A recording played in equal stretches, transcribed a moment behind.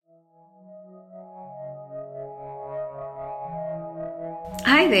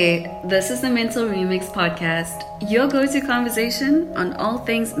Hi there, this is the Mental Remix Podcast, your go-to conversation on all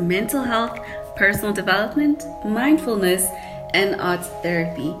things mental health, personal development, mindfulness, and arts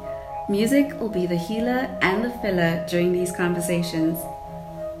therapy. Music will be the healer and the filler during these conversations.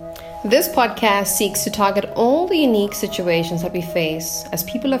 This podcast seeks to target all the unique situations that we face as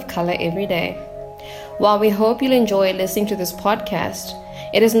people of color every day. While we hope you'll enjoy listening to this podcast,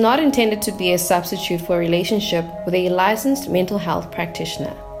 it is not intended to be a substitute for a relationship with a licensed mental health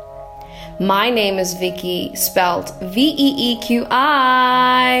practitioner. My name is VeeQi, spelled VeeQi.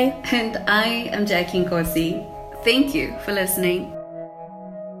 And I am Jacqui and VeeQi. Thank you for listening.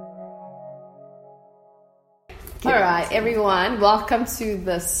 Alright, everyone, welcome to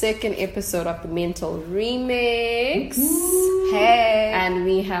the second episode of the Mental Remix. Hey! And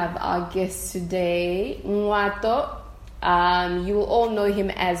we have our guest today, Ngwato. You will all know him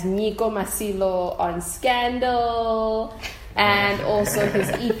as Nico Masilo on Scandal, and also his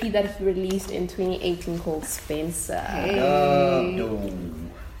EP that he released in 2018 called Spencer. Hey.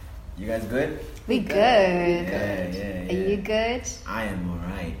 You guys good? We good. Yeah. Are you good? I am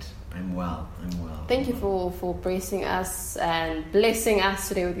alright. I'm well. Thank you for bracing us and blessing us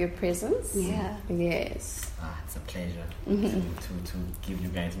today with your presence. Yeah. Yes. It's a pleasure to give you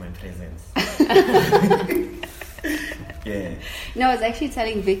guys my presence. Yeah. No, I was actually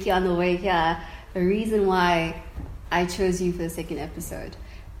telling VeeQi on the way here the reason why I chose you for the second episode.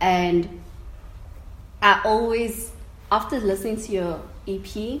 And I always, after listening to your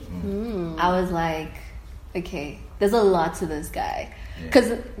EP, I was like, okay, there's a lot to this guy.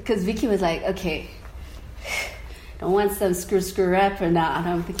 Because VeeQi was like, okay, don't want some screw rapper now. And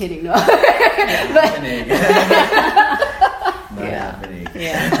I'm kidding, no. Not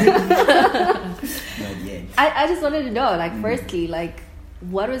yet. I just wanted to know, like, firstly, like,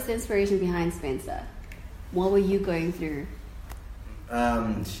 what was the inspiration behind Spencer? What were you going through?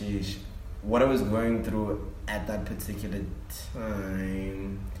 What I was going through at that particular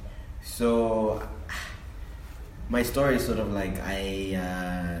time. So, my story is sort of like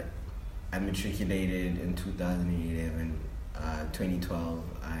I matriculated in 2011. 2012,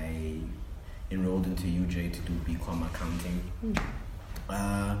 I enrolled into UJ to do BCom accounting.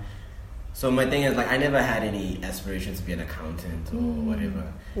 So my thing is, like, I never had any aspirations to be an accountant or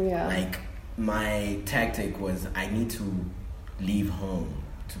whatever. Yeah. Like, my tactic was I need to leave home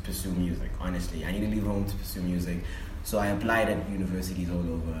to pursue music, honestly. I need to leave home to pursue music. So I applied at universities all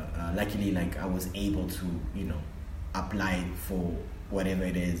over. Luckily, like, I was able to, apply for whatever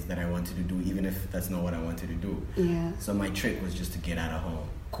it is that I wanted to do, even if that's not what I wanted to do. Yeah. So my trick was just to get out of home.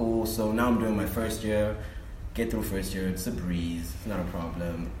 Cool. So now I'm doing my first year. Get through first year, it's a breeze, it's not a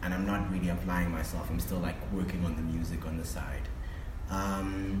problem, and I'm not really applying myself. I'm still like working on the music on the side.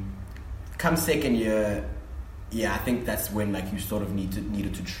 Come second year, I think that's when like you sort of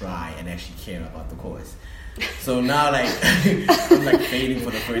needed to try and actually care about the course. So now like I'm like failing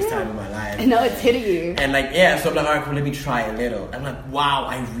for the first time in my life. And now it's hitting you. And like so I'm like, alright, cool, let me try a little. I'm like, wow,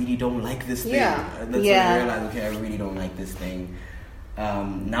 I really don't like this thing. That's when I realized, okay, I really don't like this thing.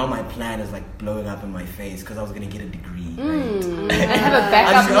 Now my plan is like blowing up in my face because I was gonna get a degree. Right? I have a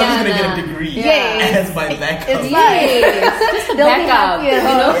backup. I was just gonna get a degree as my backup. It's like backup,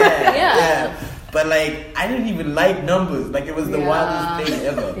 Yeah. But like I didn't even like numbers. Like it was the wildest thing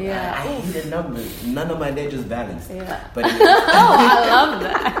ever. Yeah. I hated numbers. None of my ledgers balanced. Yeah. But I love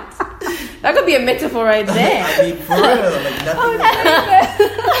that. That could be a metaphor right there. I mean, for real, like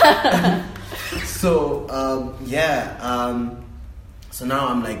nothing. So so now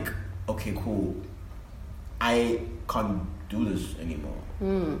I'm like, okay, cool. I can't do this anymore.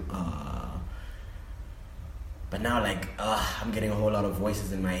 But now, like, I'm getting a whole lot of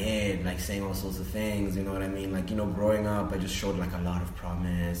voices in my head, like, saying all sorts of things, you know what I mean? Like, growing up, I just showed, like, a lot of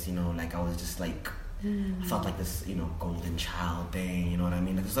promise, like, I was just, like, I felt like this, golden child thing, you know what I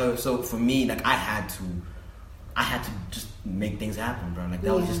mean? Like, so for me, like, I had to just make things happen, bro. Like,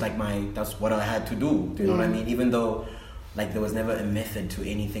 that was just, like, that's what I had to do, you know what I mean? Even though, like, there was never a method to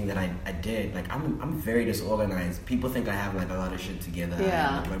anything that I did. Like, I'm very disorganized. People think I have, like, a lot of shit together.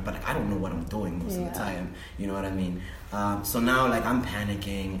 But like, I don't know what I'm doing most of the time. You know what I mean? So now, like, I'm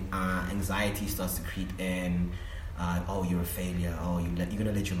panicking. Anxiety starts to creep in. Oh, you're a failure. Oh, you're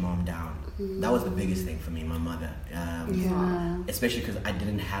gonna let your mom down. That was the biggest thing for me, my mother. Especially because I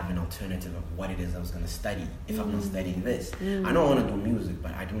didn't have an alternative of what it is I was gonna study if I'm not studying this. I don't want to do music,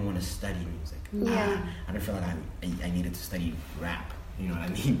 but I didn't want to study music. I didn't feel like I needed to study rap. You know what I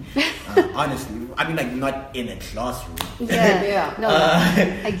mean? Honestly, I mean, like, not in a classroom. No,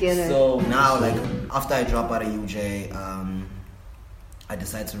 I get it. So now, like, after I drop out of UJ, I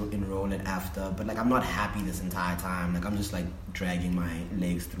decided to enroll it after, but like I'm not happy this entire time. Like I'm just like dragging my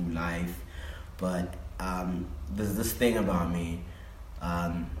legs through life. But there's this thing about me.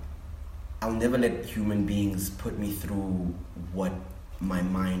 I'll never let human beings put me through what my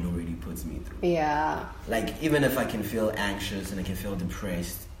mind already puts me through. Yeah. Like even if I can feel anxious and I can feel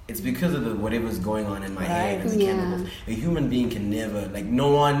depressed, it's because of whatever's going on in my head and the chemicals. A human being can never, like no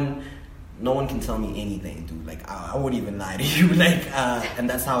one can tell me anything, dude. Like I won't even lie to you. Like and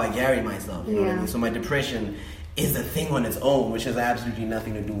that's how I carry myself. You know what I mean? So my depression is a thing on its own, which has absolutely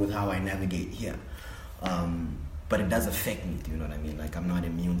nothing to do with how I navigate here. But it does affect me. Do you know what I mean? Like I'm not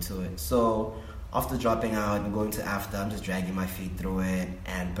immune to it. So after dropping out and going to after, I'm just dragging my feet through it.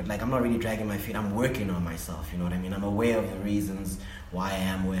 But like I'm not really dragging my feet. I'm working on myself. You know what I mean? I'm aware of the reasons why I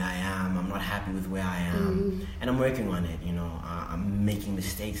am where I am. I'm not happy with where I am, and I'm working on it. You know, I'm making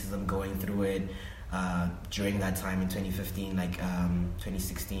mistakes as I'm going through it. During that time in 2015,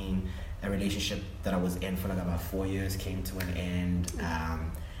 2016, a relationship that I was in for like about 4 years came to an end.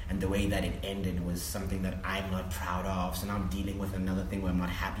 And the way that it ended was something that I'm not proud of. So now I'm dealing with another thing where I'm not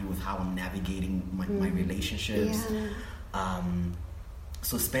happy with how I'm navigating my relationships.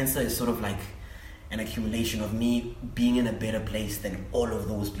 So Spencer is sort of like an accumulation of me being in a better place than all of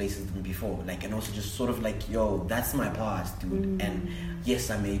those places than before. Like, and also just sort of like, yo, that's my past, dude. And yes,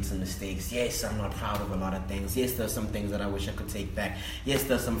 I made some mistakes. Yes, I'm not proud of a lot of things. Yes, there's some things that I wish I could take back. Yes,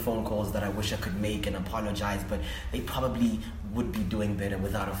 there's some phone calls that I wish I could make and apologize, but they probably would be doing better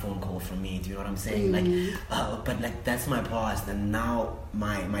without a phone call from me. Do you know what I'm saying? But like, that's my past. And now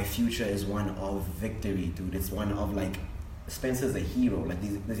my future is one of victory, dude. It's one of like, Spencer's a hero. Like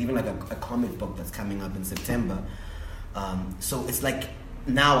there's even like a comic book that's coming up in September. So it's like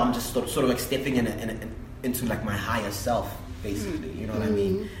now I'm just sort of like stepping into like my higher self, basically. You know what I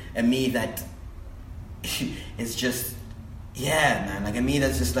mean? And me that is just, yeah, man. Like, and me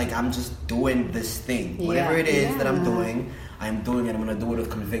that's just like, I'm just doing this thing. Whatever it is that I'm doing it. I'm going to do it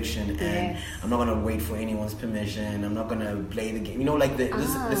with conviction, and I'm not going to wait for anyone's permission. I'm not going to play the game. You know, like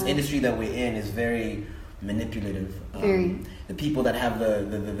this industry that we're in is very manipulative. The people that have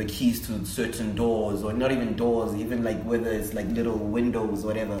the keys to certain doors, or not even doors, even like whether it's like little windows or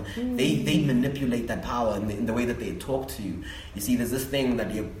whatever, they manipulate that power in the way that they talk to you. You see, there's this thing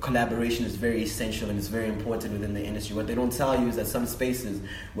that your collaboration is very essential and it's very important within the industry. What they don't tell you is that some spaces,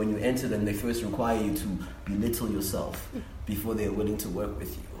 when you enter them, they first require you to belittle yourself before they're willing to work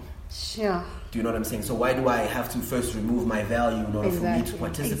with you. Sure. Do you know what I'm saying? So why do I have to first remove my value in order for me to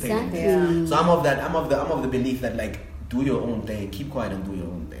participate in this? Yeah. So I'm of the belief that like, do your own thing, keep quiet and do your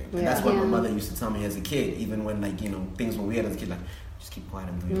own thing. And that's what my mother used to tell me as a kid, even when like, you know, things were weird as a kid, like, just keep quiet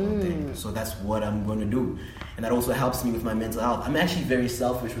and do your own thing. So that's what I'm going to do. And that also helps me with my mental health. I'm actually very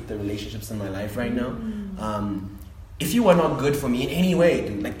selfish with the relationships in my life right now. If you are not good for me in any way,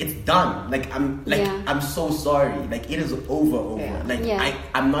 dude, like it's done. Like I'm so sorry. Like it is over. Yeah. Like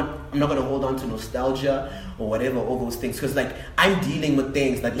I'm not gonna hold on to nostalgia or whatever, all those things, because like I'm dealing with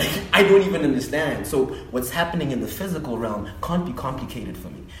things that like I don't even understand. So what's happening in the physical realm can't be complicated for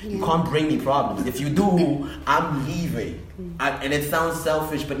me. You can't bring me problems. If you do, I'm leaving. And it sounds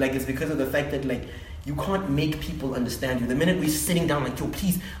selfish, but like it's because of the fact that like you can't make people understand you. The minute we're sitting down like, yo,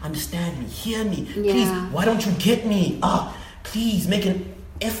 please understand me, hear me, please, why don't you get me? Please make an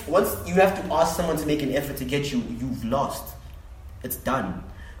effort. Once you have to ask someone to make an effort to get you, you've lost. It's done.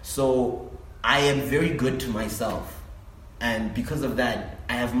 So I am very good to myself. And because of that,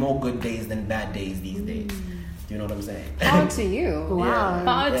 I have more good days than bad days these days. Do you know what I'm saying? Power to you. Wow.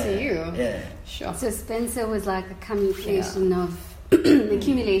 Power to you. Yeah. Sure. So Spencer was like a accumulation of the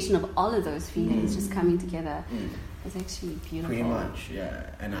accumulation of all of those feelings just coming together. It's actually beautiful. Pretty much, yeah.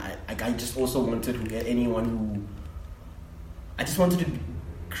 And I just also wanted to get anyone who... I just wanted to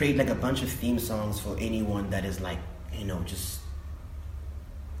create like a bunch of theme songs for anyone that is like, you know, just,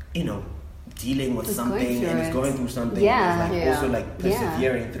 you know, dealing with something and is going through something. And is like also like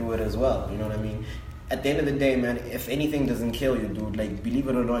persevering through it as well. You know what I mean? At the end of the day, man, if anything doesn't kill you, dude, like believe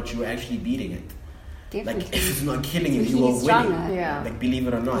it or not, you're actually beating it. Definitely. Like if it's not killing you, you are winning. Yeah. Like believe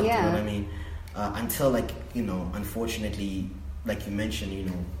it or not, you know what I mean? Until like, you know, unfortunately, like you mentioned, you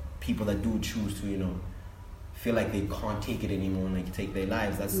know, people that do choose to, you know, feel like they can't take it anymore and like take their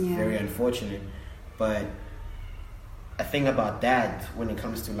lives. That's very unfortunate. But a thing about that when it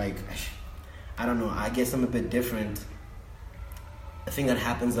comes to like, I don't know, I guess I'm a bit different. A thing that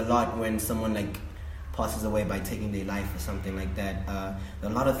happens a lot when someone like passes away by taking their life or something like that. A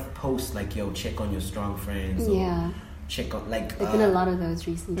lot of posts like, yo, check on your strong friends. Or check on like. There've been a lot of those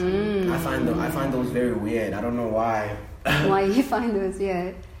recently. I find those very weird. I don't know why. Why you find those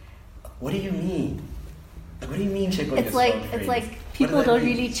weird? What do you mean? What do you mean check on your strong friends? It's like people don't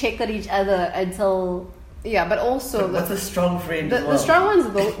really check on each other until. Yeah, but also what's a strong friend? The strong ones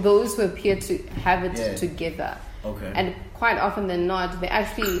are those who appear to have it together. Okay. And quite often they're not. They're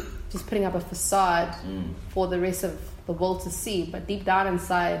actually just putting up a facade for the rest of the world to see. But deep down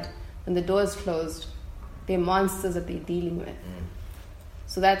inside, when the door is closed, they're monsters that they're dealing with.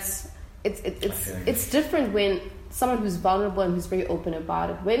 So it's different when someone who's vulnerable and who's very open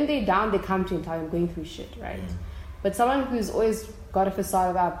about it. When they're down, they come to you and tell you, I'm going through shit, right? But someone who's always got a facade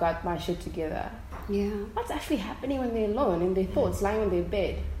of, I've got my shit together. Yeah. What's actually happening when they're alone in their thoughts, lying on their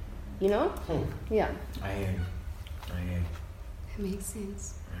bed? You know? Yeah. I hear. That makes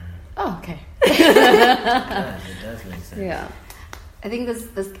sense. Oh, okay. It does make sense. Yeah. I think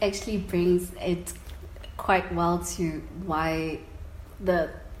this actually brings it quite well to why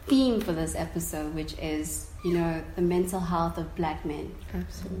the theme for this episode, which is, the mental health of Black men.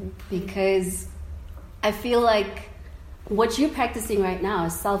 Absolutely. Because I feel like what you're practicing right now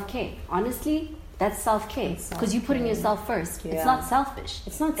is self-care. Honestly, that's self-care. Because you're putting yourself first. Yeah. It's not selfish.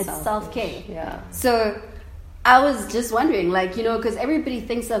 It's self-care. Yeah. So I was just wondering, because everybody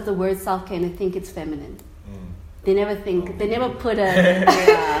thinks of the word self-care and they think it's feminine. They never put a...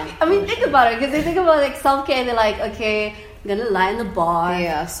 I mean, think about it, because they think about self-care and they're like, okay, I'm going to lie in the bar.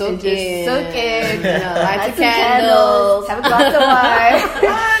 Yeah, soak in. Light some candles. Have a glass of wine.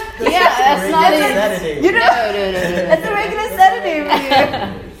 That's not it. No. That's a regular Saturday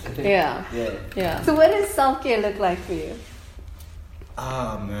for you. Yeah. So what does self-care look like for you?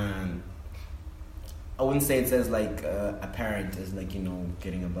 Oh, man. I wouldn't say it's as apparent as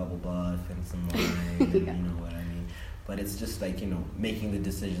getting a bubble bath and some wine, you know what I mean. But it's just making the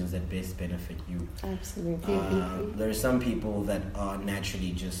decisions that best benefit you. Absolutely. There are some people that are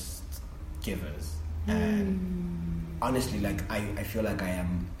naturally just givers, and honestly, I feel like I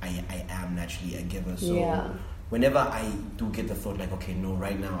am naturally a giver. So whenever I do get the thought okay, no,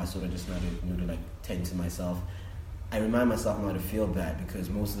 right now I sort of just need to tend to myself. I remind myself not to feel bad, because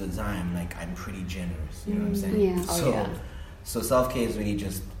most of the time, I'm pretty generous. You know what I'm saying? Yeah. So self-care is really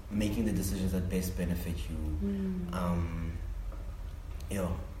just making the decisions that best benefit you.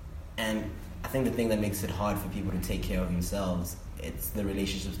 And I think the thing that makes it hard for people to take care of themselves, it's the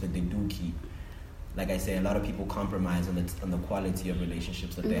relationships that they do keep. Like I say, a lot of people compromise on the quality of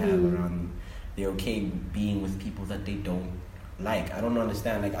relationships that they have around them. They're okay being with people that they don't like. I don't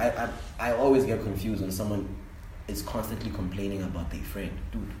understand. I always get confused when someone is constantly complaining about their friend.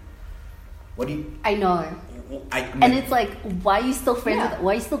 Dude, what do you... I know. And it's why are you still friends with them?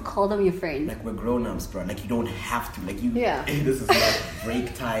 Why you still call them your friend? We're grown-ups, bro. You don't have to. This is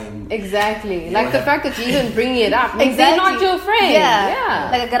break time. Exactly. The fact that you even bring it up means they're not your friend.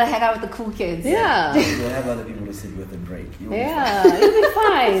 Yeah. I gotta hang out with the cool kids. Yeah. You'll have other people to sit with and break. You'll be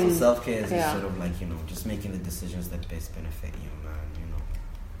fine. So self-care is just sort of just making the decisions that best benefit you, man.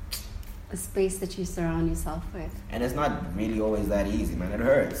 A space that you surround yourself with. And it's not really always that easy, man. It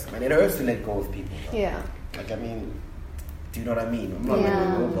hurts. Man, it hurts to let go of people. Bro. Yeah. Do you know what I mean? I'm not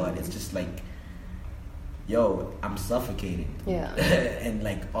a robot. It's just I'm suffocating. Yeah. And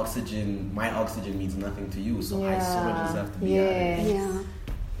oxygen, my oxygen means nothing to you, so I sort of just have to be out of it.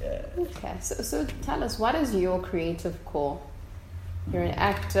 Yeah. Okay. So tell us, what is your creative core? You're an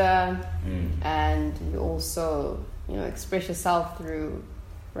actor, and you also, express yourself through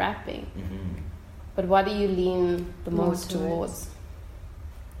rapping. But what do you lean the most towards?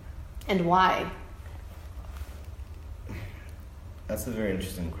 And why? That's a very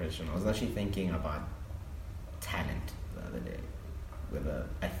interesting question. I was actually thinking about talent the other day. Whether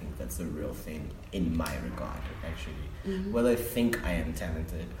I think that's a real thing in my regard, actually. Whether I think I am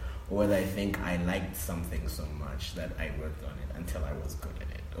talented, or whether I think I liked something so much that I worked on it until I was good at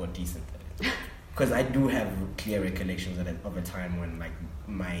it, or decent at it. Because I do have clear recollections of a time when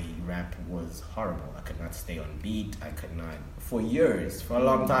my rap was horrible. I could not stay on beat. I could not, for years, for a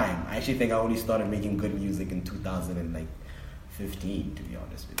long time. I actually think I only started making good music in 2015, to be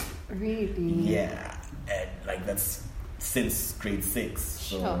honest with you. Really? Yeah, and that's since grade 6.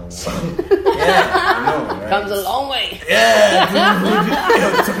 So yeah, I know, right? Comes a long way.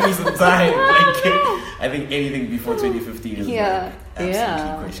 Yeah, it took me some time. I think anything before 2015 is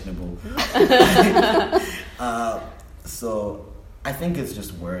absolutely questionable. So I think it's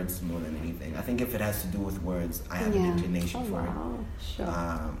just words more than anything. I think if it has to do with words, I have an inclination for it.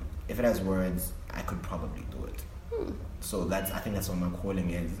 Sure. If it has words, I could probably do it. So I think that's what my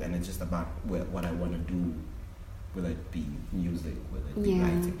calling is, and it's just about what I want to do. Whether it be music, whether it be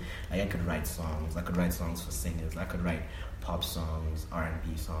writing. I could write songs. I could write songs for singers. I could write pop songs,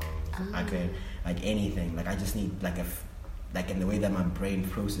 R&B songs. I could anything. I just need in the way that my brain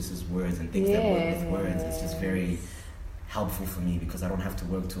processes words and things that work with words. It's just very helpful for me because I don't have to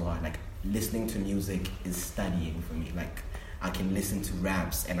work too hard. Like listening to music is studying for me. Like I can listen to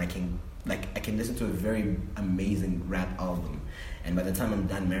raps and I can listen to a very amazing rap album, and by the time I'm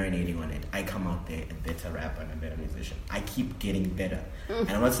done marinating on it, I come out there a better rapper and a better musician. I keep getting better,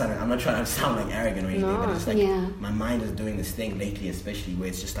 and I'm not trying to sound like arrogant or anything, but it's like my mind is doing this thing lately, especially where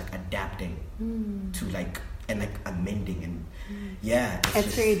it's just like adapting to like and like amending and it's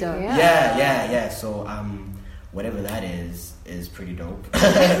just, very dope. Yeah. So whatever that is pretty dope. So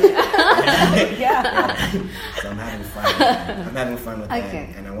I'm having fun with that,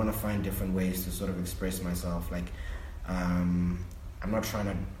 and I want to find different ways to sort of express myself. Like I'm not trying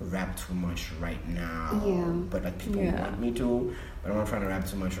to rap too much right now, but like people want me to, but I'm not trying to rap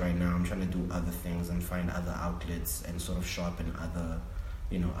too much right now. I'm trying to do other things and find other outlets and sort of sharpen other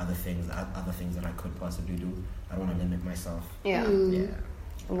things that I could possibly do. I don't want to limit myself.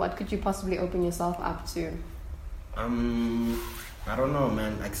 What could you possibly open yourself up to? I don't know,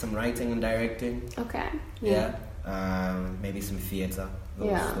 man. Like some writing and directing. Okay. Maybe some theater.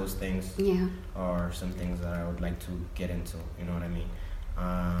 Those things. Or some things that I would like to get into. You know what I mean?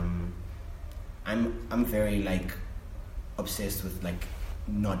 I'm very like obsessed with like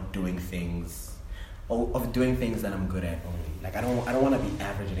not doing things, or of doing things that I'm good at only. Like I don't want to be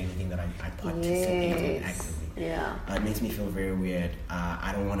average at anything that I participate in actively. It makes me feel very weird.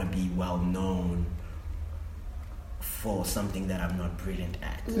 I don't want to be well known for something that I'm not brilliant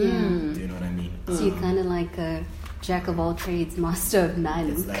at. Do you know what I mean? So you're kind of like a jack of all trades, master of none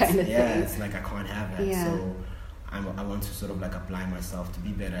kind of thing. It's like I can't have that. So I want to sort of like apply myself to be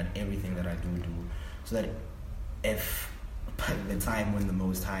better at everything that I do, so that if by the time when the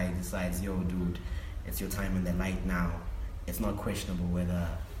Most High decides, yo, dude, it's your time in the light now, it's not questionable whether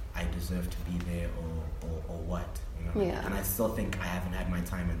I deserve to be there or what. You know? And I still think I haven't had my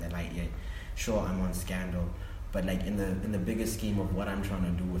time in the light yet. Sure, I'm on Scandal. But like in the bigger scheme of what I'm trying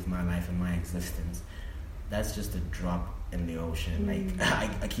to do with my life and my existence, that's just a drop in the ocean. Like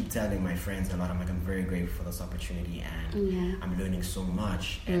I keep telling my friends a lot. I'm very grateful for this opportunity, and I'm learning so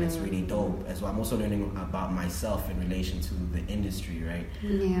much, and it's really dope as well. I'm also learning about myself in relation to the industry, right?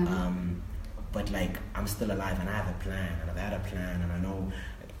 But like I'm still alive, and I have a plan, and I've had a plan, and I know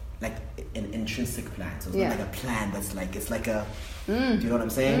like an intrinsic plan. So it's not like a plan that's like, it's like a, do you know what I'm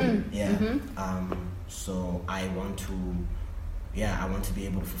saying? So I want to be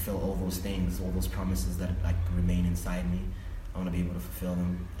able to fulfill all those things, all those promises that like remain inside me. I want to be able to fulfill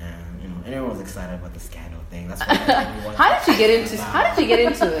them, and and everyone's excited about the Scandal thing. That's what everyone. How did you get into it? How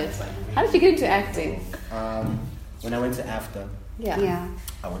did you get into acting? When I went to AFTA,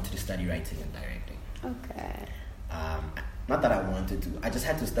 I wanted to study writing and directing. Okay. Not that I wanted to. I just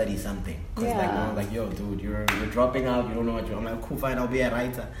had to study something. Because like, no, like, yo, dude, you're dropping out. You don't know what you're... I'm like, cool, fine, I'll be a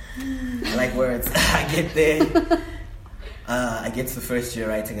writer. I like words. I get there. I get to the first year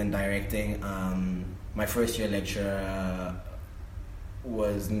writing and directing. My first year lecturer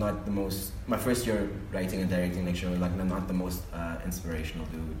was not the most... My first year writing and directing lecturer was like not the most inspirational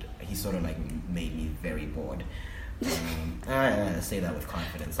dude. He sort of like made me very bored. I say that with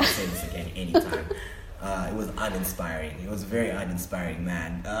confidence. I'll say this again anytime. It was uninspiring. It was a very uninspiring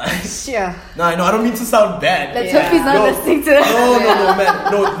man. No, I don't mean to sound bad. Let's hope he's not listening to that. No,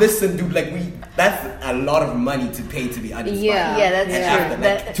 man. No, listen, dude. Like that's a lot of money to pay to be uninspired. That's true.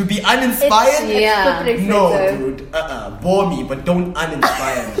 Like, to be uninspired? No, dude. Bore me, but don't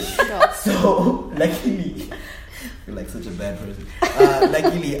uninspire me. So, luckily, I feel like such a bad person.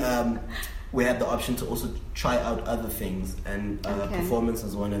 Luckily, we had the option to also try out other things, and performance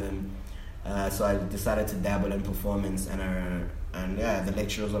was one of them. So I decided to dabble in performance, and the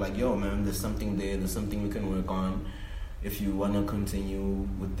lecturers were like, yo, man, there's something there, there's something we can work on. If you want to continue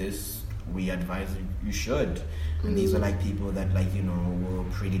with this, we advise you should. And these were like people that were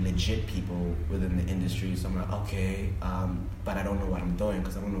pretty legit people within the industry. So I'm like, okay, but I don't know what I'm doing,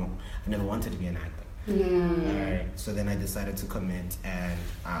 because I don't know, I've never wanted to be an actor. Alright, so then I decided to commit, and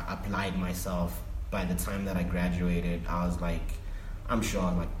I applied myself. By the time that I graduated, I was like, I'm sure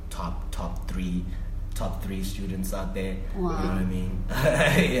I'm like top three students out there. Wow. You know what I mean?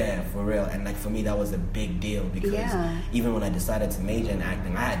 Yeah, for real. And like for me, that was a big deal, because even when I decided to major in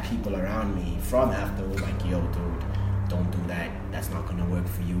acting, I had people around me from AFTA who were like, yo, dude, don't do that. That's not gonna work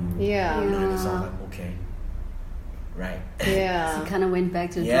for you. Yeah. You know, and so I was like, okay. Right. Yeah. So you kind of went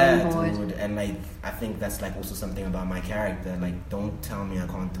back to the drawing board. Dude. And like, I think that's like also something about my character. Like, don't tell me I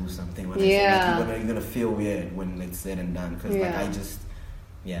can't do something. When you're gonna feel weird when it's said and done. Because like,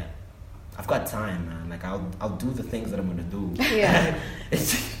 I've got time, man. Like, I'll do the things that I'm gonna do. Yeah.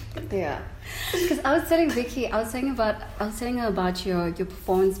 Yeah. Because I was telling VeeQi, I was telling her about your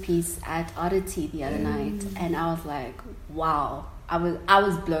performance piece at Oddity the other night, and I was like, wow, I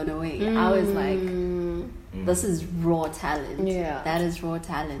was blown away. I was like, this is raw talent. Yeah, that is raw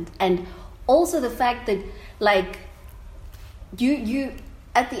talent. And also the fact that like you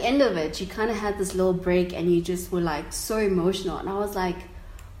at the end of it, you kind of had this little break, and you just were like so emotional, and I was like,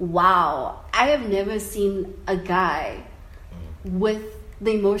 wow, I have never seen a guy with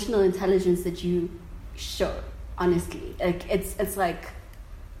the emotional intelligence that you show. Honestly, like it's like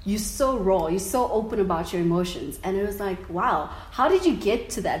you're so raw, you're so open about your emotions, and it was like, wow, how did you get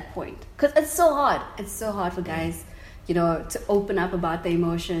to that point? Because it's so hard for guys, you know, to open up about their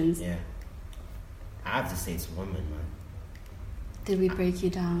emotions. Yeah, I have to say it's women, man. Did we break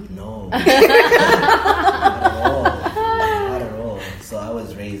you down? No, not at all. Not at all. So I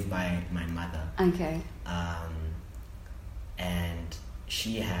was raised by my mother. Okay. And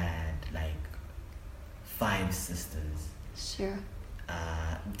she had like 5 sisters. Sure.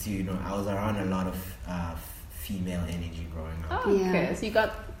 I was around a lot of female energy growing up. Oh, okay. Yeah. So you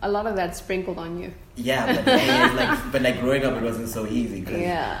got a lot of that sprinkled on you. Yeah, but the thing is, like growing up, it wasn't so easy because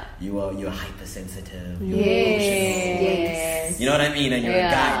you're hypersensitive. You're emotional. Yes. You know what I mean? And you're a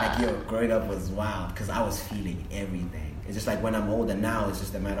guy. Like growing up was wild because I was feeling everything. It's just like when I'm older now, it's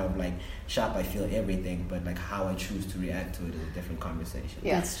just a matter of like, sharp, I feel everything, but like how I choose to react to it is a different conversation.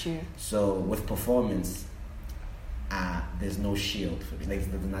 Yeah, that's true. So with performance, there's no shield for me. Like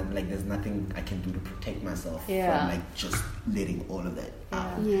there's nothing I can do to protect myself from like just letting all of that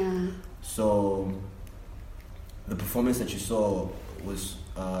out. Yeah. So the performance that you saw was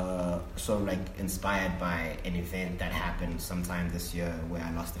sort of like inspired by an event that happened sometime this year where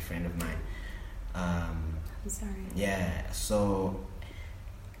I lost a friend of mine. I'm sorry. Yeah, so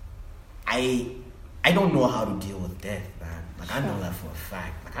I don't know how to deal with death, man. Like, I know that for a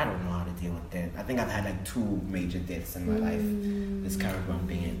fact. Like, I don't know how to deal with death. I think I've had like 2 major deaths in my life, this current one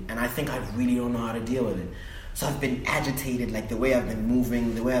being it. And I think I really don't know how to deal with it. So I've been agitated, like the way I've been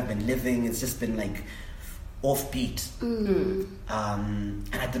moving, the way I've been living, it's just been like offbeat. And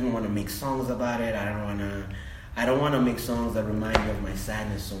I didn't want to make songs about it. I don't want to make songs that remind me of my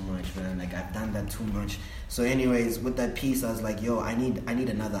sadness so much, man. Like, I've done that too much. So anyways, with that piece, I was like, yo, I need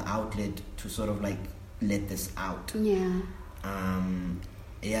another outlet to sort of like let this out. Yeah.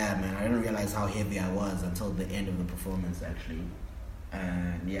 Yeah, man, I didn't realize how heavy I was until the end of the performance, actually.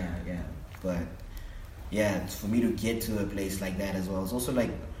 And but yeah, it's for me to get to a place like that as well. It's also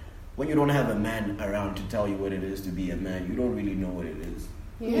like when you don't have a man around to tell you what it is to be a man, you don't really know what it is.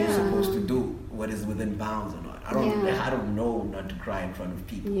 Yeah. You're supposed to do, what is within bounds or not. I don't know not to cry in front of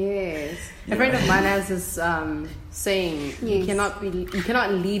people. Yes. You A friend of mine has this saying, you cannot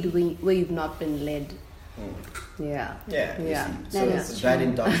lead where you've not been led. Yeah. Yeah. So that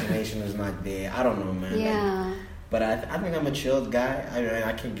indoctrination is not there. I don't know, man. Yeah. Like, but I think I'm a chilled guy.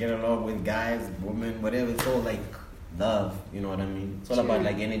 I can get along with guys, women, whatever. It's all like love. You know what I mean? It's all about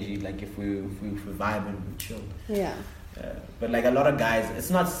like energy. Like if we vibe and we chill. Yeah. But like a lot of guys, it's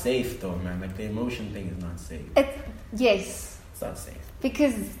not safe though, man. Like the emotion thing is not safe. Yes. It's not safe.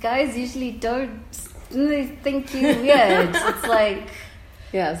 Because guys usually don't think you're weird. It's like...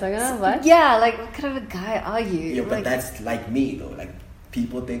 Yeah, it's like, what? Yeah, like, what kind of a guy are you? Yeah, but that's like me though. Like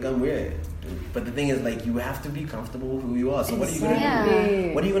people think I'm weird. But the thing is, like, you have to be comfortable with who you are. So what are you gonna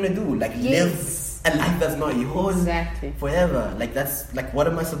do? What are you gonna do? Like live a life that's not yours forever. Like that's like, what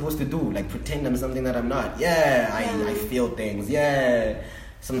am I supposed to do? Like pretend I'm something that I'm not? Yeah, I feel things. Yeah,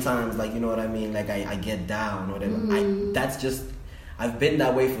 sometimes, like, you know what I mean. Like I get down or whatever. I've been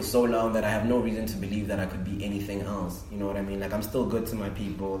that way for so long that I have no reason to believe that I could be anything else. You know what I mean? Like I'm still good to my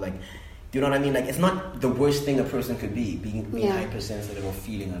people. Like, you know what I mean? Like it's not the worst thing a person could be, being hypersensitive or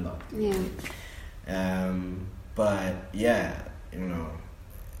feeling a lot. Yeah. But yeah, you know,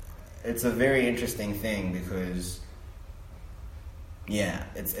 it's a very interesting thing because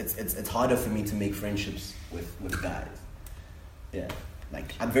it's harder for me to make friendships with guys. Yeah.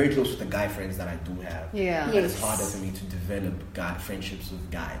 Like, I'm very close with the guy friends that I do have. Yeah. And it's harder for me to develop friendships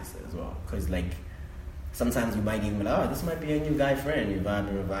with guys as well. Because, like, sometimes you might even be like, oh, this might be a new guy friend. You're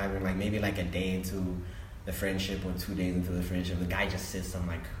vibing. Like, maybe like a day into the friendship or 2 days into the friendship, the guy just says some,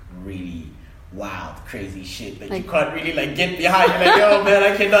 like, really wild, crazy shit that you can't really, like, get behind. You're like, yo, man,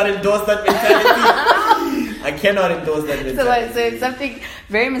 I cannot endorse that mentality. I cannot endorse that mentality. So it's something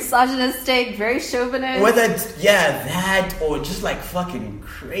very misogynistic, very chauvinist. Whether that or just like fucking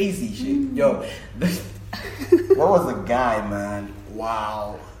crazy shit. Yo, there was a guy, man.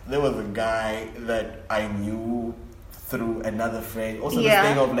 Wow. There was a guy that I knew through another friend. Also this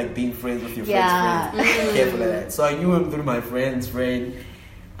thing of like being friends with your friend's friends. Careful of that. So I knew him through my friend's friend.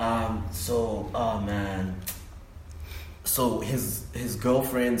 Oh man. So his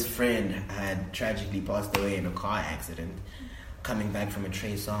girlfriend's friend had tragically passed away in a car accident, coming back from a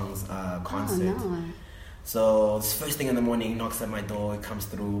Trey Songz concert. Oh, no. So it's first thing in the morning, he knocks at my door, he comes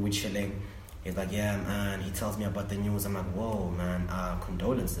through, we're chilling. He's like, yeah, man. He tells me about the news. I'm like, whoa, man.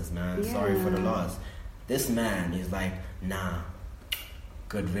 Condolences, man. Yeah. Sorry for the loss. This man is like, nah,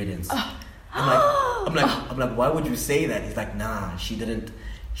 good riddance. I'm like, why would you say that? He's like, nah, she didn't.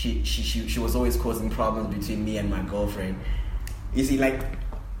 She was always causing problems between me and my girlfriend. You see, like,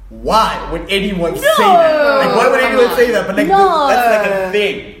 why would anyone say that? Like, why would anyone say that? But like, that's like a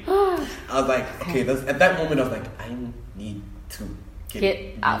thing. I was like, okay. At that moment, I was like, I need to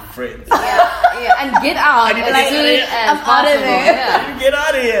get out, friends. Yeah, and get out. I'm out of there. Yeah. Get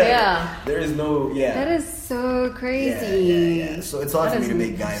out of here. Yeah. There is no. Yeah. That is so crazy. Yeah. So it's hard for me to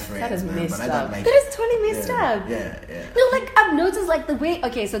make guy friends. That is man, messed but up. Like, that is totally messed up. Yeah. No, like I've noticed, like the way.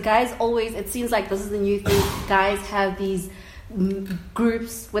 Okay, so guys always. It seems like this is the new thing. Guys have these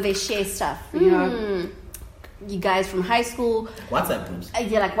groups where they share stuff. You know, you guys from high school. WhatsApp groups.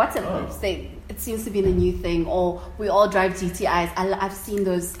 Yeah, like WhatsApp groups. It seems to be the new thing. Or we all drive GTIs. I've seen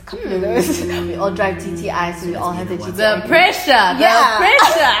those, a couple of those. We all drive GTIs, so we all have the GTI. The pressure.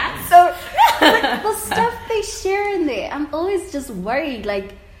 So like, the stuff they share in there, I'm always just worried.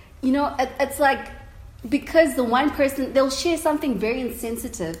 Like, you know, it's like, because the one person, they'll share something very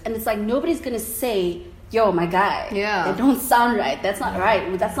insensitive, and it's like nobody's gonna say, yo, my guy, that don't sound right. That's not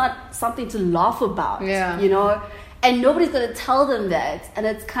right. That's not something to laugh about. Yeah. You know? And nobody's gonna tell them that. And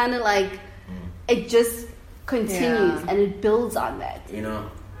it's kind of like, it just continues and it builds on that. You know,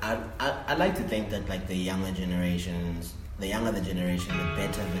 I like to think that like the younger the generation, the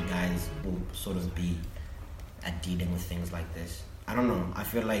better the guys will sort of be at dealing with things like this. I don't know. I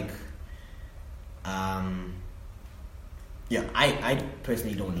feel like, I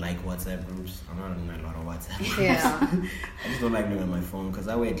personally don't like WhatsApp groups. I'm not in a lot of WhatsApp groups. Yeah. I just don't like them on my phone because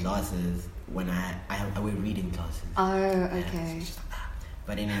I wear glasses when I wear reading glasses. Oh, okay. It's just like that.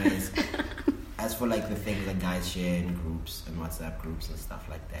 But anyways, as for like the things that guys share in groups and WhatsApp groups and stuff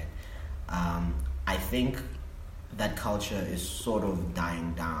like that, I think that culture is sort of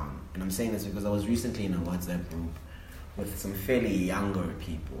dying down. And I'm saying this because I was recently in a WhatsApp group with some fairly younger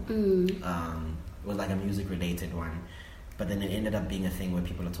people. It was like a music related one. But then it ended up being a thing where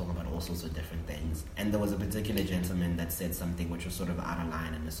people are talking about all sorts of different things. And there was a particular gentleman that said something which was sort of out of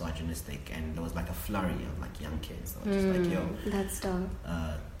line and misogynistic. And there was like a flurry of like young kids. So I was just like, yo, that's dope.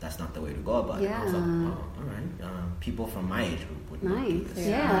 that's not the way to go about it. I was like, oh, all right. People from my age group would not do this.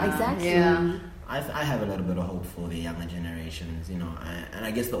 Yeah, exactly. Yeah. I have a little bit of hope for the younger generations, you know, and I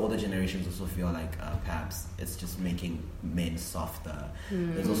guess the older generations also feel like perhaps it's just making men softer.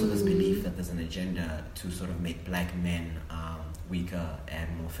 There's also this belief that there's an agenda to sort of make black men weaker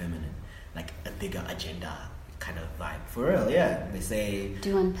and more feminine, like a bigger agenda kind of vibe. For real, yeah. They say...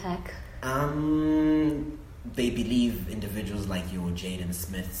 Do unpack? They believe individuals like your Jaden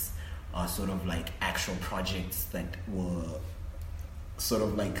Smiths are sort of like actual projects that were sort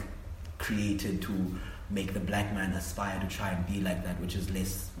of like created to make the black man aspire to try and be like that, which is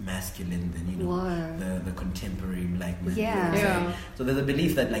less masculine than, you know, the contemporary black man. Yeah. So there's a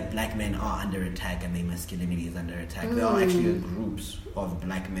belief that like black men are under attack and their masculinity is under attack. There are actually groups of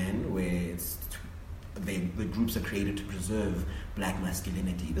black men where the groups are created to preserve black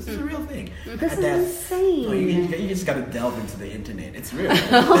masculinity. This is a real thing. This is insane. No, you just gotta delve into the internet. It's real.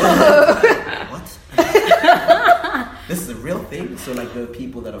 What? This is a real thing. So like the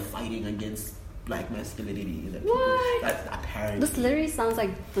people that are fighting against black masculinity. That apparently. This literally sounds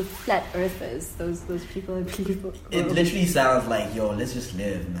like the flat earthers. Those people and people. It literally sounds like, yo, let's just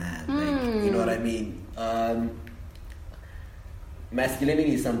live, man. Like, you know what I mean?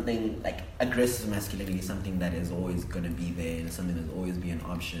 Masculinity is something, like aggressive masculinity is something that is always going to be there and something that's always be an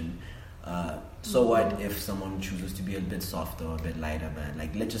option. So what if someone chooses to be a bit softer or a bit lighter, man?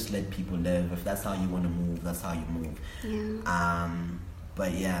 Like, let's just let people live. If that's how you want to move, that's how you move. Yeah.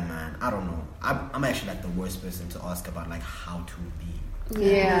 But yeah, man, I don't know. I'm actually like the worst person to ask about like how to be.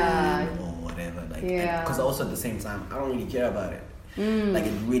 Yeah. Or whatever. Like, yeah. Because also at the same time, I don't really care about it. Like,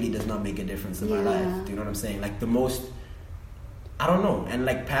 it really does not make a difference in my life. Do you know what I'm saying? Like, the most... I don't know. And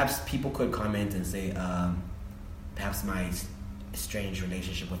like, perhaps people could comment and say, perhaps my strange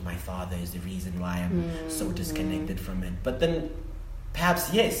relationship with my father is the reason why I'm so disconnected from it. But then,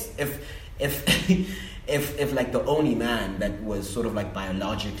 perhaps yes, if like the only man that was sort of like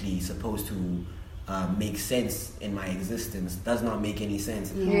biologically supposed to make sense in my existence does not make any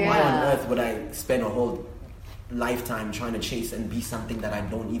sense, why on earth would I spend a whole lifetime trying to chase and be something that I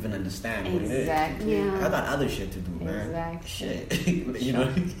don't even understand what it is. Exactly. Yeah. I got other shit to do, man. Exactly. Shit. You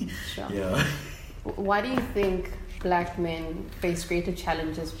know? Sure. Yeah. Why do you think black men face greater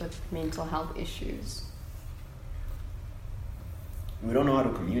challenges with mental health issues? We don't know how to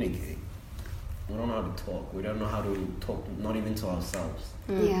communicate. We don't know how to talk. We don't know how to talk, not even to ourselves.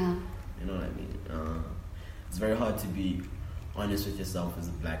 Yeah. You know what I mean? It's very hard to be honest with yourself as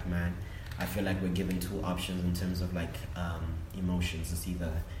a black man. I feel like we're given two options in terms of like emotions. It's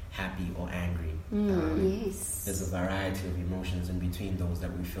either happy or angry. Yes. There's a variety of emotions in between those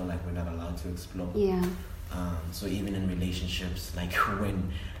that we feel like we're not allowed to explore. Yeah. So even in relationships, like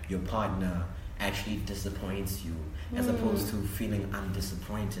when your partner actually disappoints you, as opposed to feeling I'm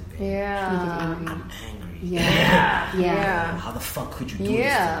disappointed, babe. Yeah. Angry. I'm angry. Yeah. Yeah. How the fuck could you do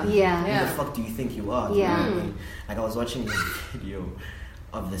Yeah. this to me? Yeah. Who the fuck do you think you are? Yeah. You know what I mean? Like I was watching this video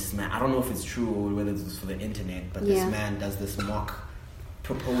of this man. I don't know if it's true or whether it's for the internet, but this man does this mock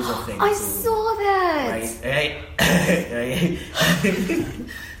proposal thing. I saw that. Right.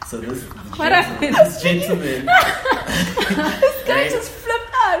 So this gentleman. This guy just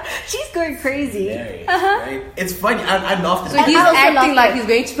flipped out. She's going crazy. Right? It's funny. I laughed at So it. he's I also acting laughed like at he's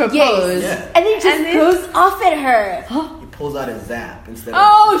going to propose. Yes. Yeah. And then he just goes off at her. He pulls out his zap instead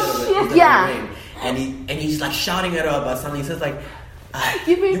shit. of Yeah. a ring. And he's like shouting at her about something. He says like,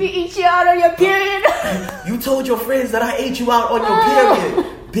 You made me eat you out on your period. you told your friends that I ate you out on your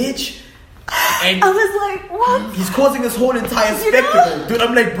period, bitch. And I was like, what? he's causing this whole entire spectacle. Dude,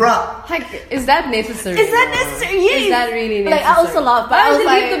 I'm like, bruh. Like, is that necessary? Is that necessary? Yes. Is that really necessary? Like, I also laughed, but Why I was would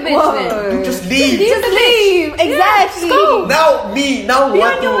like, you leave the bitch whoa. then? Dude, just leave. Just leave. Exactly. go. Now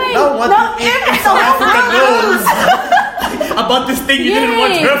what the in South Africa knows about this thing you didn't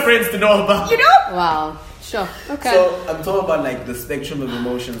want your friends to know about. You know? Wow. Sure. Okay. So I'm talking about like the spectrum of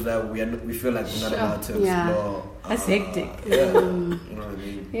emotions that we feel like we're not allowed to Yeah. explore. That's hectic. Yeah. You know what I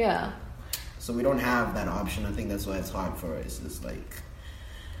mean? Yeah. So we don't have that option. I think that's why it's hard for us. It's like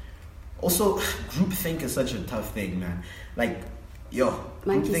also groupthink is such a tough thing, man. Like,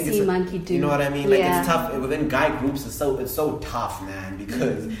 Monkey groupthink see, is monkey do. You know what I mean? Like Yeah. it's tough within guy groups. It's so tough, man.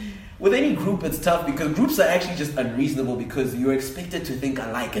 Because with any group, it's tough because groups are actually just unreasonable because you're expected to think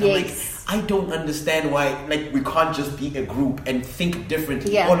alike. And Yes. I'm like, I don't understand why like we can't just be a group and think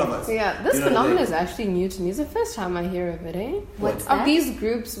differently, Yeah. all of us. Yeah. This You know what I phenomenon mean? is actually new to me. It's the first time I hear of it, eh? What's Of that? these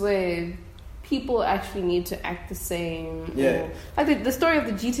groups where people actually need to act the same. Yeah. Or, like the story of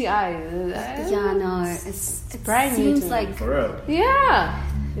the GTI. Yeah, no. It brand new seems to me. like... For real. Yeah.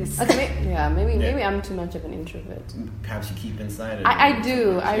 Okay, maybe Yeah. I'm too much of an introvert. Perhaps you keep inside it. I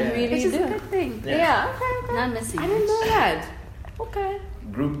do. I Yeah. really Which is do. a good thing. Yeah. Okay. Not missing. I didn't know that. Okay.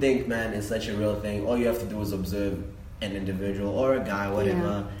 Groupthink, man, is such a real thing. All you have to do is observe an individual or a guy,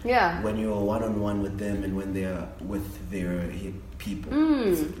 whatever. Yeah. When you're one-on-one with them and when they're with their people.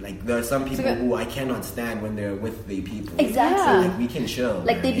 Like there are some people who I cannot stand when they're with their people. Exactly. Yeah. Like we can chill.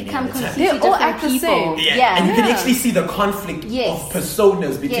 Like they man, become any other time. completely They all different act the people. same. Yeah. And you can Yeah. actually see the conflict Yes. of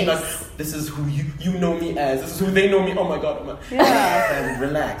personas between Yes. like, this is who you know me as, this is who they know me. Oh my god, Yeah. And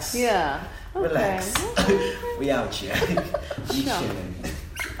relax. Yeah. Okay. Relax. We out here. We Sure. chilling.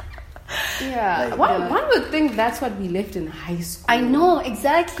 Yeah. Like, One would think that's what we left in high school. I know,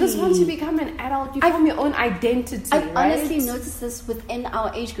 exactly. Because once you become an adult, you form your own identity. I've right? honestly noticed this within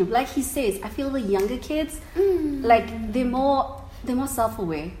our age group. Like he says, I feel the younger kids, like they're more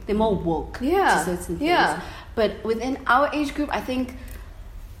self-aware, they're more woke Yeah. to certain things. Yeah. But within our age group, I think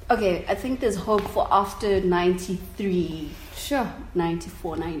there's hope for after 93, Sure.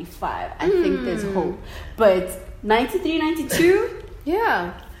 94, 95. I think there's hope. But 93, 92,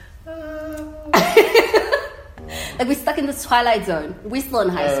 Yeah. like we're stuck in this twilight zone. We're still in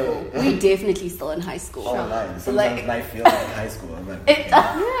high school. We're definitely still in high school. Oh, nice. So, Sometimes like- life feels like high school. I'm like,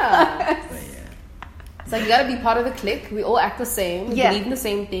 Yeah. but yeah. It's like you gotta be part of the clique. We all act the same. We Yeah. believe in the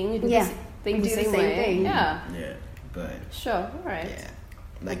same thing. We do Yeah. the thing We the do the same same way. thing. Yeah. Yeah, but Sure. All right. yeah,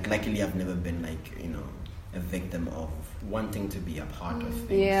 like luckily I've never been like a victim of wanting to be a part of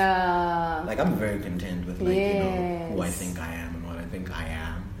things. Yeah. Like I'm very content with who I Yes. think I am and what I think I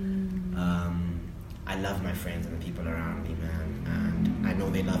am. I love my friends and the people around me, man, and I know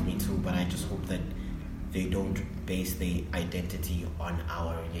they love me too. But I just hope that they don't base their identity on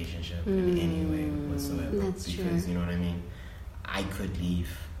our relationship in any way whatsoever. That's because true. you know what I mean. I could leave.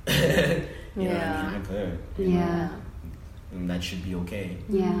 You know what I mean? I could. you know? Yeah. And that should be okay.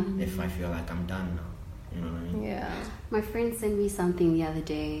 Yeah. If I feel like I'm done now. You know what I mean? Yeah. My friend sent me something the other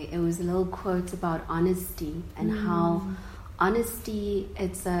day. It was a little quote about honesty and how honesty,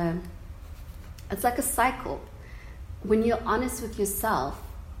 it's like a cycle. When you're honest with yourself,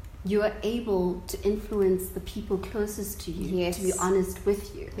 you are able to influence the people closest to you to be honest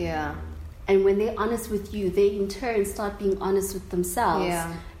with you. Yeah. And when they're honest with you, they in turn start being honest with themselves.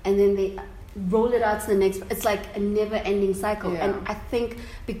 Yeah. And then they roll it out to the next. It's like a never-ending cycle. Yeah. And I think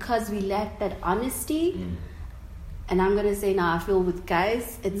because we lack that honesty, and I'm gonna say now, I feel with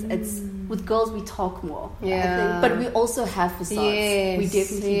guys, it's with girls we talk more. Yeah. I think, but we also have facades. Yes. We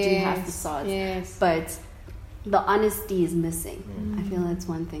definitely do have Yes. facades. Yes. But the honesty is missing. I feel that's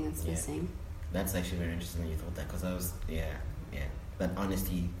one thing that's missing. That's actually very interesting that you thought that, because I was that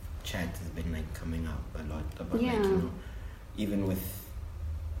honesty chat has been like coming out a lot about like, you know, even with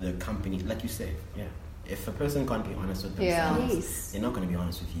the company, like you said, if a person can't be honest with themselves, they're not going to be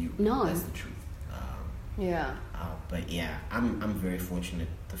honest with you. No, that's the truth. But yeah, I'm very fortunate.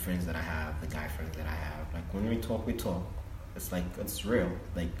 The friends that I have, the guy friends that I have, like when we talk. It's like it's real.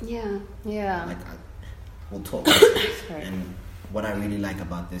 Like like we'll talk. And what I really like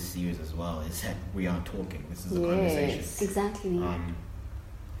about this series as well is that we are talking. This is a conversation. Exactly.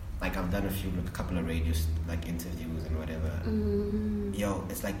 Like I've done a couple of radio like interviews and whatever. Yo,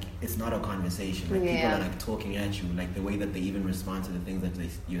 it's like it's not a conversation. Like people are like talking at you, like the way that they even respond to the things that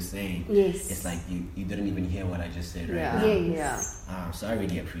you're saying. Yes. It's like you didn't even hear what I just said, right? So I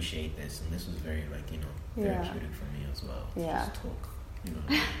really appreciate this, and this was very like therapeutic for me as well. Just talk,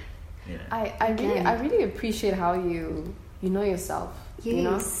 I really appreciate how you know yourself. Yes. You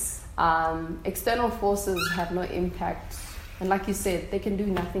know, external forces have no impact. And like you said, they can do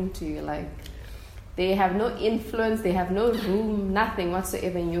nothing to you. Like, they have no influence, they have no room, nothing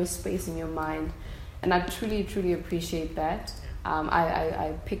whatsoever in your space, in your mind. And I truly, truly appreciate that.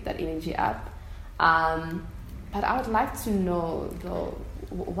 I picked that energy up. But I would like to know, though,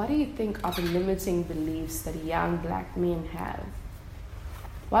 what do you think are the limiting beliefs that young black men have?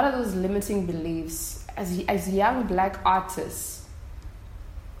 What are those limiting beliefs as young black artists?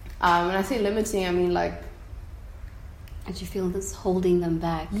 When I say limiting, I mean like, and you feel this holding them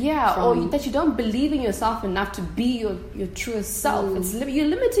back. Or that you don't believe in yourself enough to be your truest self. You're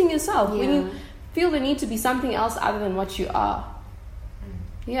limiting yourself when you feel the need to be something else other than what you are.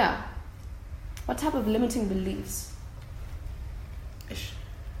 Yeah. What type of limiting beliefs?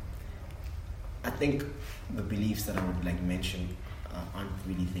 I think the beliefs that I would like mention aren't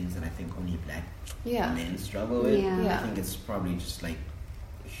really things that I think only black men struggle with. I think it's probably just like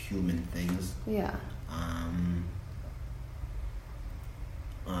human things.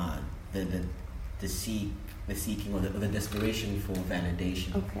 The seeking or the desperation for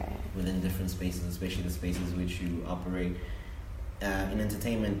validation within different spaces, especially the spaces which you operate. In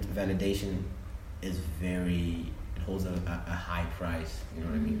entertainment, validation is it holds a high price, you know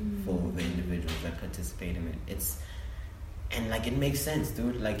what I mean, for the individuals that participate in it. And like it makes sense,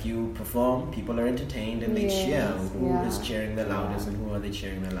 dude. Like you perform, people are entertained, and they cheer. Who is cheering the loudest, and who are they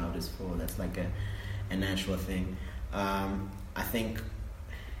cheering the loudest for? That's like a natural thing. I think,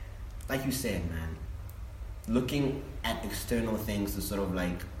 like you said, man, looking at external things to sort of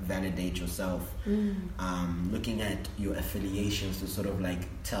like validate yourself, looking at your affiliations to sort of like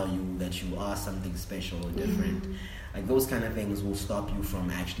tell you that you are something special or different, like those kind of things will stop you from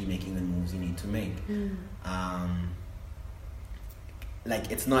actually making the moves you need to make.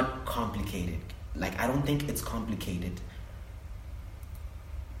 Like it's not complicated. Like I don't think it's complicated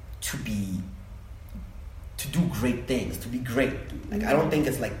to do great things, to be great, dude. Like I don't think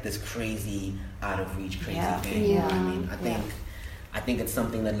it's like this crazy out of reach thing. You know what I mean? I think it's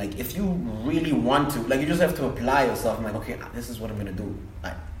something that like if you really want to, like you just have to apply yourself. I'm like, okay, this is what I'm gonna do,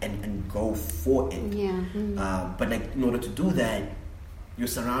 and go for it. But like in order to do that, your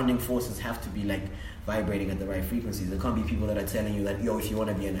surrounding forces have to be like vibrating at the right frequencies. There can't be people that are telling you that, yo, if you want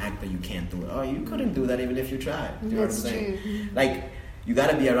to be an actor, you can't do it. Oh, you couldn't do that even if you tried. Do you know what I'm saying? True. Like, you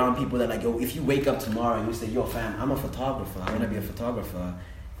gotta be around people that like, yo, if you wake up tomorrow and you say, yo, fam, I'm a photographer, I wanna be a photographer,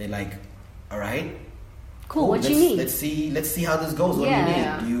 they're like, all right, cool, what you need? Let's see how this goes. What do you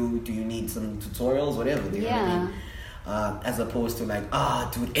need? Do you need some tutorials, whatever? Do you know what I mean? As opposed to like,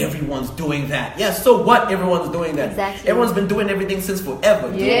 dude, everyone's doing that. Yeah, so what? Everyone's doing that. Exactly. Everyone's been doing everything since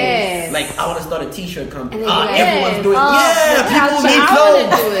forever. Dude. Yes. Like, I want to start a t-shirt company. Like, everyone's doing people need clothes.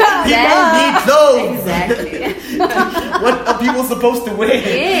 People need clothes. Exactly. What are people supposed to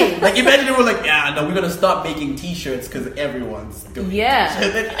wear? Like, imagine they were like, no, we're going to stop making t-shirts because everyone's doing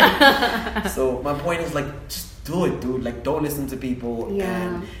it. So my point is like, just do it, dude. Like, don't listen to people.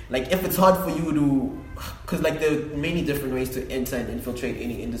 And like, if it's hard for you to because like there are many different ways to enter and infiltrate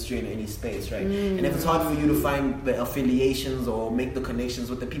any industry in any space, right? And if it's hard for you to find the affiliations or make the connections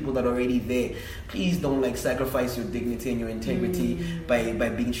with the people that are already there, please don't like sacrifice your dignity and your integrity by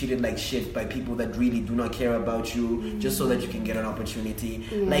being treated like shit by people that really do not care about you just so that you can get an opportunity.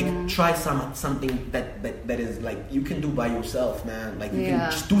 Like try something that is like you can do by yourself, man. Like you can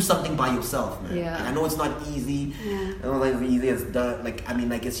just do something by yourself, man. And I know it's not easy. I know it's easy as done. Like I mean,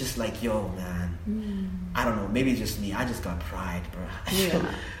 like it's just like yo, man. I don't know. Maybe it's just me. I just got pride, bro.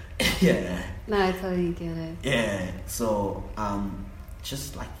 Yeah. No, I totally get it. Yeah. So,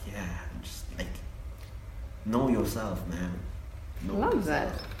 just like know yourself, man. Love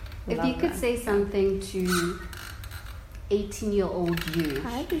that. If you could say something to 18-year-old you,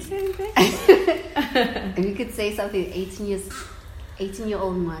 I can say anything. if you could say something to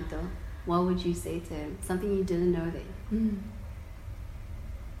 18-year-old Ngwato, what would you say to him? Something you didn't know then.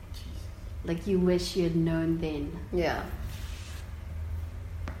 Like you wish you had known then. Yeah.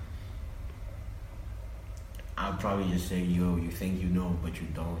 I'll probably just say, yo, you think you know, but you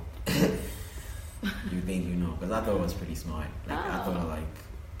don't. You think you know, because I thought it was pretty smart. Like I thought I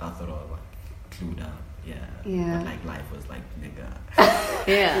was clued up. Yeah. But like life was like, nigga.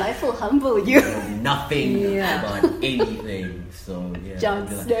 Life will humble you. Nothing about anything. So yeah. Jon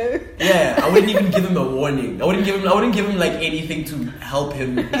Snow. Yeah, I wouldn't even give him a warning. I wouldn't give him like anything to help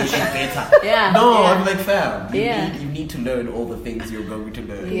him make it better. No, I'm like fam. You need to learn all the things you're going to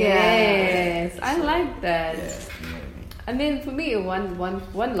learn. Yes, I like that. Yeah. And then for me, one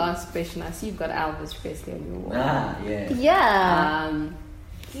last question. I see you've got Elvis Presley on your wall.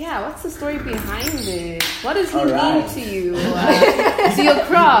 Yeah, what's the story behind it? What does he mean to you? To your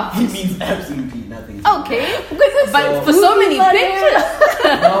craft? He means absolutely nothing. Okay, but for so many pictures.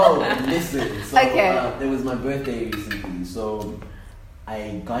 No, listen. So there was my birthday recently, so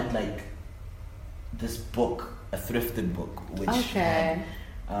I got like this book, a thrifted book, which had,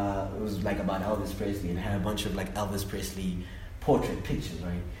 it was like about Elvis Presley and had a bunch of like Elvis Presley portrait pictures,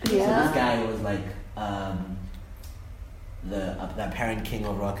 right? Yeah. So this guy was like the apparent king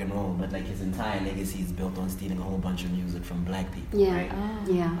of rock and roll, but like his entire legacy is built on stealing a whole bunch of music from black people. Right?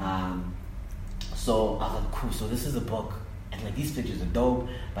 So I was like, cool. So this is a book, and like these pictures are dope,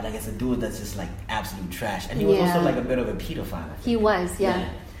 but like it's a dude that's just like absolute trash, and he was also like a bit of a pedophile. He was,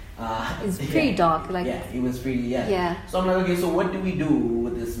 it's pretty dark. Like he was pretty. So I'm like, okay, so what do we do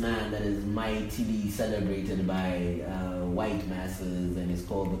with this man that is mightily celebrated by white masses, and is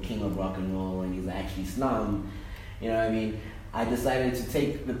called the king of rock and roll, and he's actually slum? You know what I mean? I decided to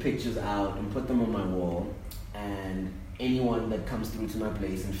take the pictures out and put them on my wall, and anyone that comes through to my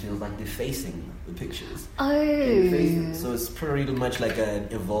place and feels like they're facing the pictures. So it's pretty much like an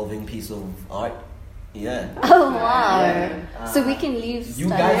evolving piece of art. Yeah. Oh wow! So we can leave. You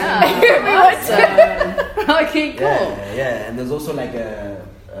guys. Okay, cool. Yeah, and there's also like a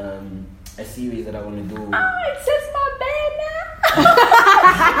series that I want to do. It says my bed now.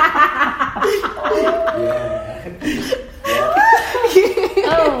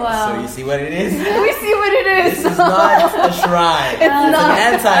 Oh wow! So you see what it is? We see what it is. This is not a shrine. It's not an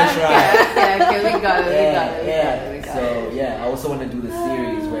anti-shrine. Okay, we got it. So I also want to do the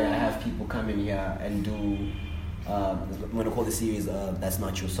series where I have people come in here and do. I'm gonna call the series "That's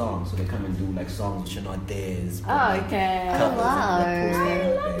Not Your Song." So they come and do like songs which are not theirs. Okay. Wow.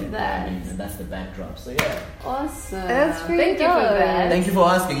 I love that. And that's the backdrop. So awesome. That's pretty Thank you for that. Thank you for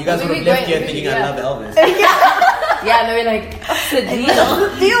asking. You guys would have left here thinking I love Elvis. No, we're like, what's the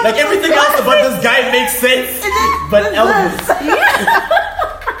deal? Like everything else about this guy makes sense, but Elvis.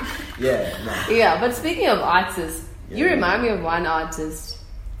 Yeah, but speaking of artists, you remind me of one artist.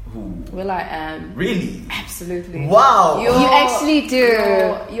 Who? will.i.am. Really? Absolutely. Wow. You actually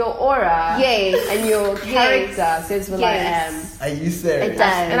do. Your aura. Yes. And your character says will.i.am. Are you serious? It does.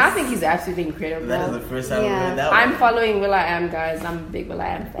 And I think he's absolutely incredible. That is the first time I've heard that one. I'm following will.i.am, guys. I'm a big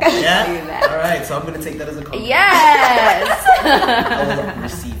will.i.am fan. Yeah? I'll tell you that. Alright, so I'm going to take that as a compliment. Yes! I will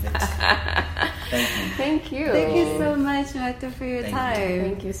receive it. Thank you. Thank you. Thank you so much, Ngwato, for your time.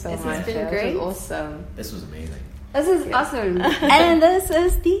 Thank you so much. This has been great. This was awesome. This was amazing. This is awesome. And this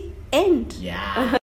is the end. Yeah.